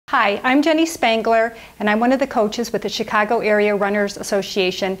Hi, I'm Jenny Spangler, and I'm one of the coaches with the Chicago Area Runners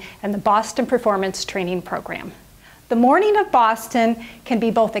Association and the Boston Performance Training Program. The morning of Boston can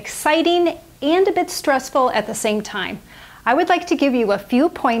be both exciting and a bit stressful at the same time. I would like to give you a few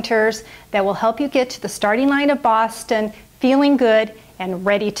pointers that will help you get to the starting line of Boston feeling good and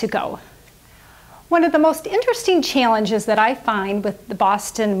ready to go. One of the most interesting challenges that I find with the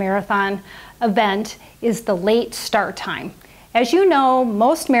Boston Marathon event is the late start time. As you know,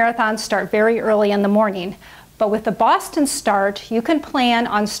 most marathons start very early in the morning, but with the Boston start, you can plan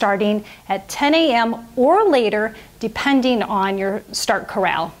on starting at 10 a.m. or later, depending on your start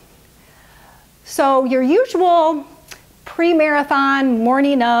corral. So your usual pre-marathon,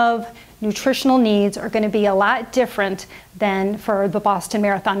 morning of nutritional needs are going to be a lot different than for the Boston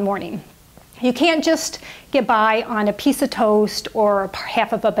Marathon morning. You can't just get by on a piece of toast or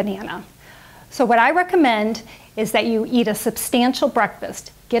half of a banana. So what I recommend is that you eat a substantial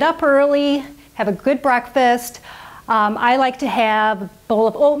breakfast. Get up early, have a good breakfast. I like to have a bowl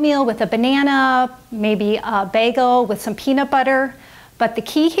of oatmeal with a banana, maybe a bagel with some peanut butter. But the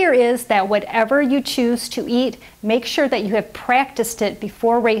key here is that whatever you choose to eat, make sure that you have practiced it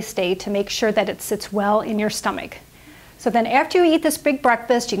before race day to make sure that it sits well in your stomach. So then after you eat this big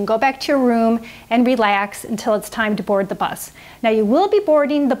breakfast, you can go back to your room and relax until it's time to board the bus. Now you will be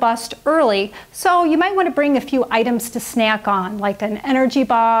boarding the bus early, so you might want to bring a few items to snack on, like an energy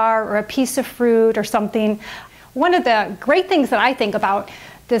bar or a piece of fruit or something. One of the great things that I think about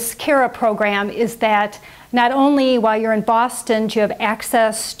this CARA program is that not only while you're in Boston do you have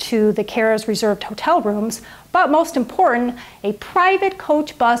access to the CARA's reserved hotel rooms, but most important, a private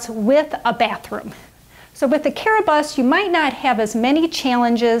coach bus with a bathroom. So with the CARA bus, you might not have as many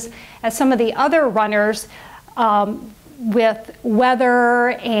challenges as some of the other runners with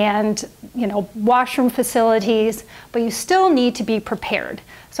weather and washroom facilities, but you still need to be prepared.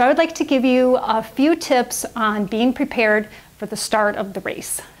 So I would like to give you a few tips on being prepared for the start of the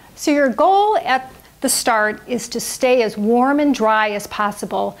race. So your goal at the start is to stay as warm and dry as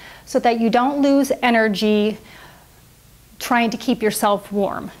possible so that you don't lose energy trying to keep yourself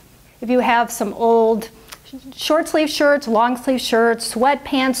warm. If you have some old short sleeve shirts, long sleeve shirts,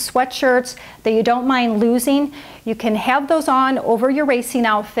 sweatpants, sweatshirts that you don't mind losing, you can have those on over your racing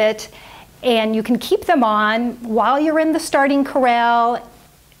outfit, and you can keep them on while you're in the starting corral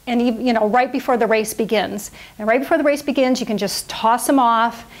and right before the race begins. And right before the race begins, you can just toss them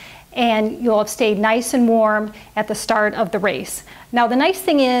off and you'll have stayed nice and warm at the start of the race. Now the nice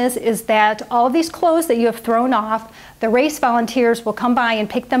thing is that all of these clothes that you have thrown off, the race volunteers will come by and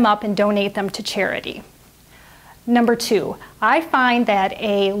pick them up and donate them to charity. Number 2, I find that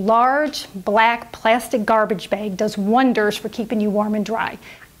a large black plastic garbage bag does wonders for keeping you warm and dry.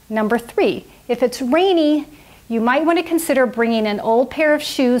 Number 3, if it's rainy, you might want to consider bringing an old pair of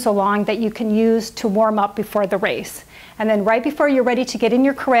shoes along that you can use to warm up before the race. And then right before you're ready to get in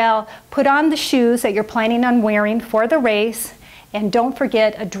your corral, put on the shoes that you're planning on wearing for the race, and don't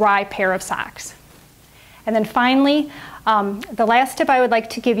forget a dry pair of socks. And then finally, the last tip I would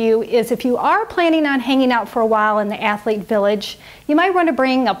like to give you is if you are planning on hanging out for a while in the athlete village, you might want to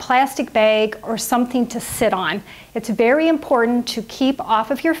bring a plastic bag or something to sit on. It's very important to keep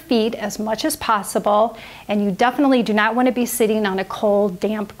off of your feet as much as possible, and you definitely do not want to be sitting on a cold,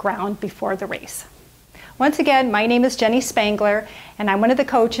 damp ground before the race. Once again, my name is Jenny Spangler, and I'm one of the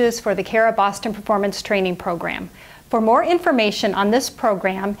coaches for the CARA Boston Performance Training Program. For more information on this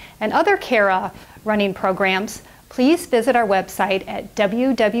program and other CARA running programs, please visit our website at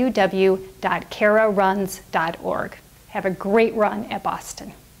www.cararuns.org. Have a great run at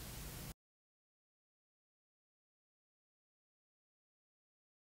Boston.